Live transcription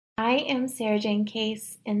I am Sarah Jane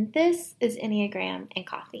Case, and this is Enneagram and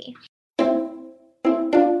Coffee.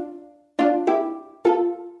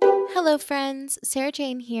 Hello friends, Sarah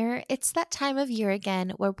Jane here. It's that time of year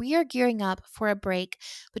again where we are gearing up for a break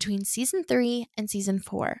between Season 3 and Season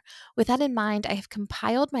 4. With that in mind, I have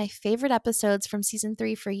compiled my favorite episodes from Season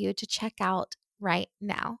 3 for you to check out right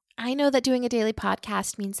now. I know that doing a daily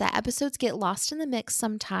podcast means that episodes get lost in the mix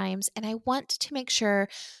sometimes, and I want to make sure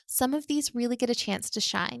some of these really get a chance to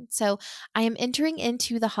shine. So I am entering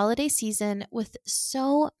into the holiday season with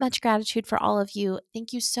so much gratitude for all of you.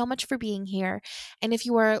 Thank you so much for being here. And if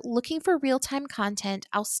you are looking for real-time content,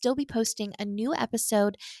 I'll still be posting a new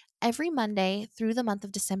episode every Monday through the month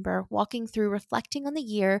of December, walking through reflecting on the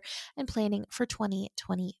year and planning for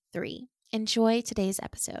 2023. Enjoy today's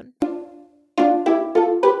episode.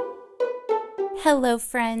 Hello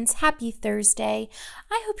friends, happy Thursday.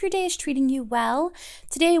 I hope your day is treating you well.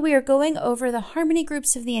 Today we are going over the harmony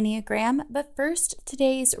groups of the Enneagram, but first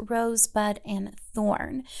today's rose, bud, and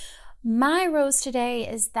thorn. My rose today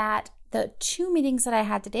is that the 2 meetings that I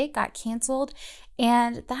had today got canceled,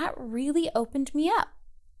 and that really opened me up.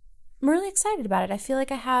 I'm really excited about it. I feel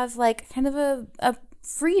like I have kind of a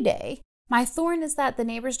free day. My thorn is that the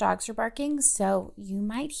neighbor's dogs are barking, so you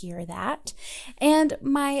might hear that. And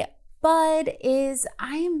my bud is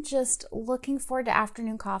I am just looking forward to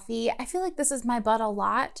afternoon coffee. I feel like this is my bud a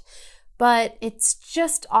lot, but it's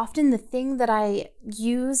just often the thing that I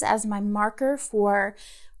use as my marker for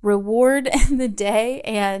reward in the day.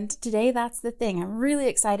 And today that's the thing. I'm really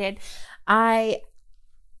excited. I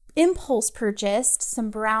impulse purchased some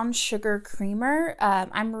brown sugar creamer.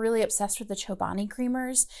 I'm really obsessed with the Chobani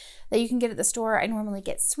creamers that you can get at the store. I normally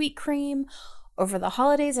get sweet cream. Over the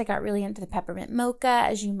holidays, I got really into the peppermint mocha,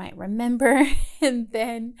 as you might remember. And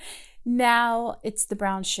then now it's the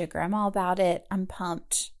brown sugar. I'm all about it. I'm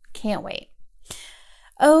pumped. Can't wait.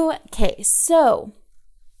 Okay, so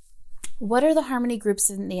what are the harmony groups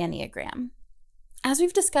in the Enneagram? As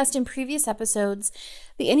we've discussed in previous episodes,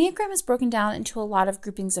 the Enneagram is broken down into a lot of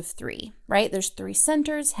groupings of 3, right? There's 3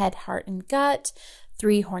 centers, head, heart, and gut,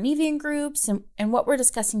 3 Hornevian groups, and what we're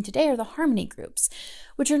discussing today are the harmony groups,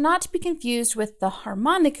 which are not to be confused with the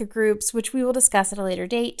harmonica groups, which we will discuss at a later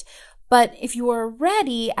date. But if you are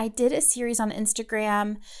ready, I did a series on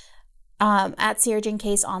Instagram at Sarah Jane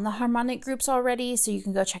Case on the harmonic groups already, so you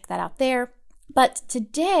can go check that out there. But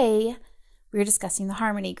today, we're discussing the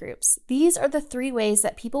harmony groups. These are the 3 ways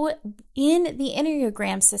that people in the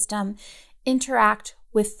Enneagram system interact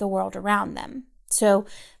with the world around them. So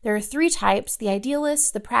there are 3 types: the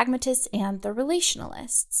idealists, the pragmatists, and the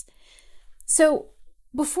relationalists. So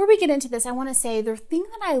before we get into this, I want to say the thing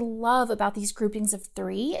that I love about these groupings of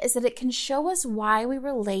 3 is that it can show us why we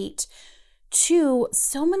relate to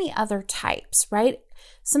so many other types, right?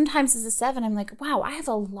 Sometimes as a 7, I'm like, wow, I have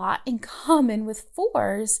a lot in common with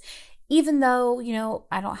 4s, even though,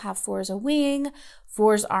 I don't have 4 as a wing.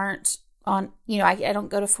 4s aren't on, I don't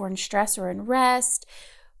go to 4 in stress or in rest.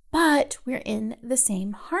 But we're in the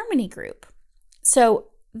same harmony group. So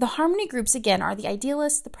the harmony groups, again, are the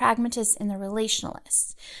idealists, the pragmatists, and the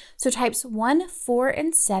relationalists. So types 1, 4,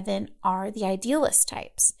 and 7 are the idealist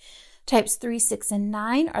types. Types 3, 6, and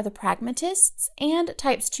 9 are the pragmatists, and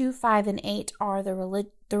types 2, 5, and 8 are the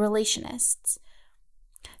relationists.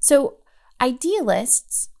 So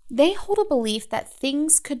idealists, they hold a belief that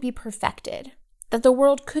things could be perfected, that the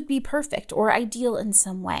world could be perfect or ideal in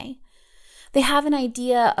some way. They have an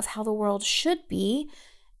idea of how the world should be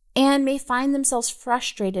and may find themselves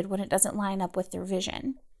frustrated when it doesn't line up with their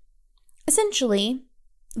vision. Essentially,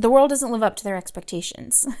 the world doesn't live up to their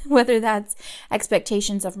expectations, whether that's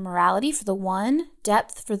expectations of morality for the 1,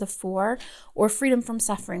 depth for the 4, or freedom from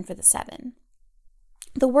suffering for the 7.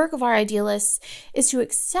 The work of our idealists is to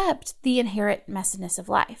accept the inherent messiness of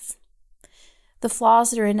life, the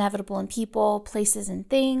flaws that are inevitable in people, places, and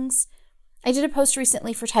things. I did a post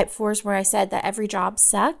recently for type 4s where I said that every job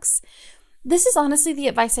sucks. This is honestly the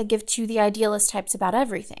advice I give to the idealist types about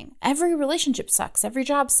everything. Every relationship sucks. Every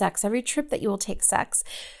job sucks. Every trip that you will take sucks.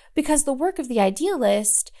 Because the work of the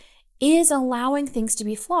idealist is allowing things to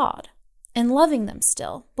be flawed and loving them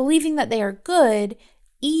still, believing that they are good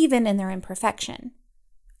even in their imperfection.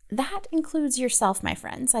 That includes yourself, my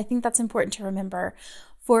friends. I think that's important to remember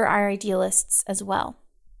for our idealists as well.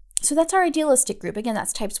 So that's our idealistic group. Again,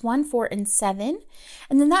 that's types 1, 4, and 7.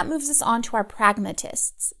 And then that moves us on to our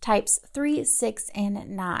pragmatists, types 3, 6,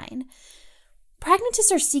 and 9.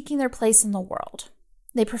 Pragmatists are seeking their place in the world.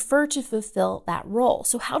 They prefer to fulfill that role.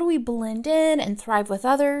 So how do we blend in and thrive with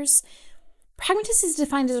others? Pragmatist is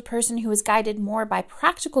defined as a person who is guided more by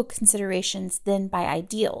practical considerations than by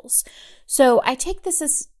ideals. So I take this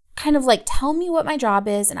as kind of like, tell me what my job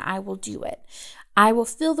is and I will do it. I will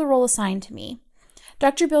fill the role assigned to me.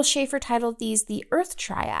 Dr. Bill Schaefer titled these the Earth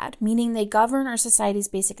Triad, meaning they govern our society's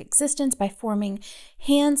basic existence by forming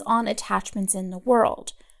hands-on attachments in the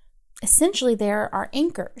world. Essentially, they're our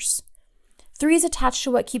anchors. 3 is attached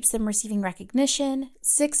to what keeps them receiving recognition,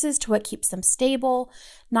 6 is to what keeps them stable,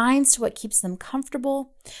 9s to what keeps them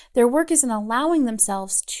comfortable. Their work is in allowing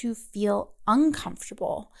themselves to feel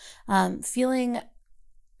uncomfortable, feeling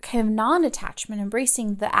kind of non-attachment,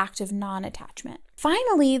 embracing the act of non-attachment.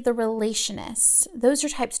 Finally, the relationists. Those are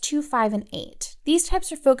types 2, 5, and 8. These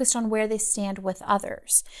types are focused on where they stand with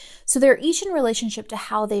others. So they're each in relationship to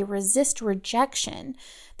how they resist rejection.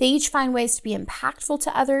 They each find ways to be impactful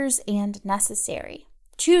to others and necessary.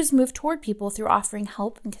 2s move toward people through offering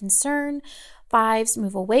help and concern. 5s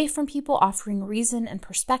move away from people, offering reason and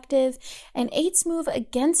perspective. And 8s move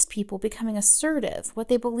against people, becoming assertive, what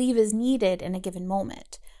they believe is needed in a given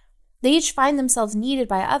moment. They each find themselves needed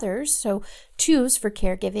by others, so 2s for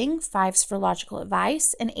caregiving, 5s for logical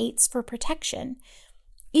advice, and 8s for protection.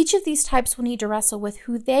 Each of these types will need to wrestle with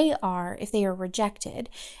who they are if they are rejected,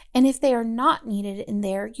 and if they are not needed in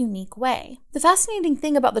their unique way. The fascinating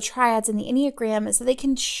thing about the triads in the Enneagram is that they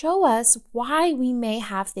can show us why we may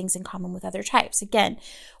have things in common with other types. Again,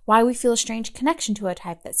 why we feel a strange connection to a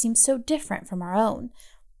type that seems so different from our own.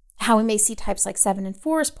 How we may see types like 7 and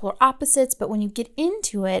 4 as polar opposites, but when you get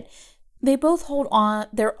into it, they both hold on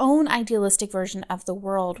their own idealistic version of the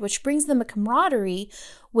world, which brings them a camaraderie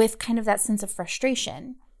with kind of that sense of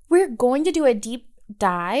frustration. We're going to do a deep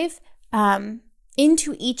dive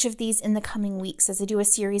into each of these in the coming weeks as I do a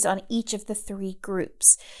series on each of the 3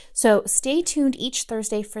 groups. So stay tuned each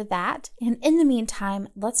Thursday for that. And in the meantime,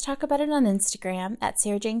 let's talk about it on Instagram at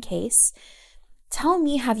Sarah Jane Case. Tell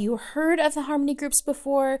me, have you heard of the harmony groups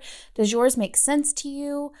before? Does yours make sense to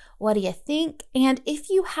you? What do you think? And if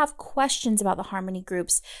you have questions about the harmony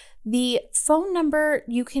groups, the phone number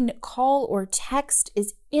you can call or text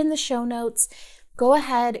is in the show notes. Go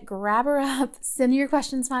ahead, grab her up, send your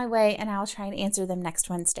questions my way, and I'll try and answer them next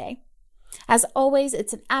Wednesday. As always,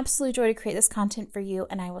 it's an absolute joy to create this content for you,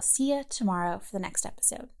 and I will see you tomorrow for the next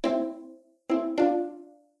episode.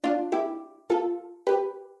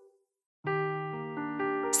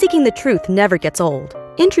 Seeking the truth never gets old.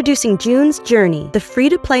 Introducing June's Journey, the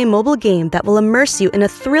free-to-play mobile game that will immerse you in a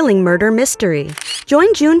thrilling murder mystery.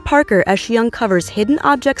 Join June Parker as she uncovers hidden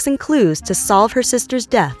objects and clues to solve her sister's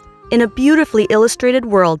death in a beautifully illustrated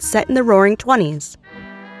world set in the Roaring '20s.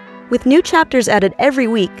 With new chapters added every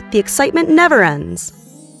week, the excitement never ends.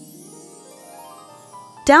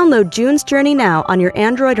 Download June's Journey now on your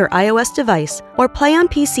Android or iOS device, or play on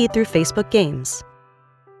PC through Facebook Games.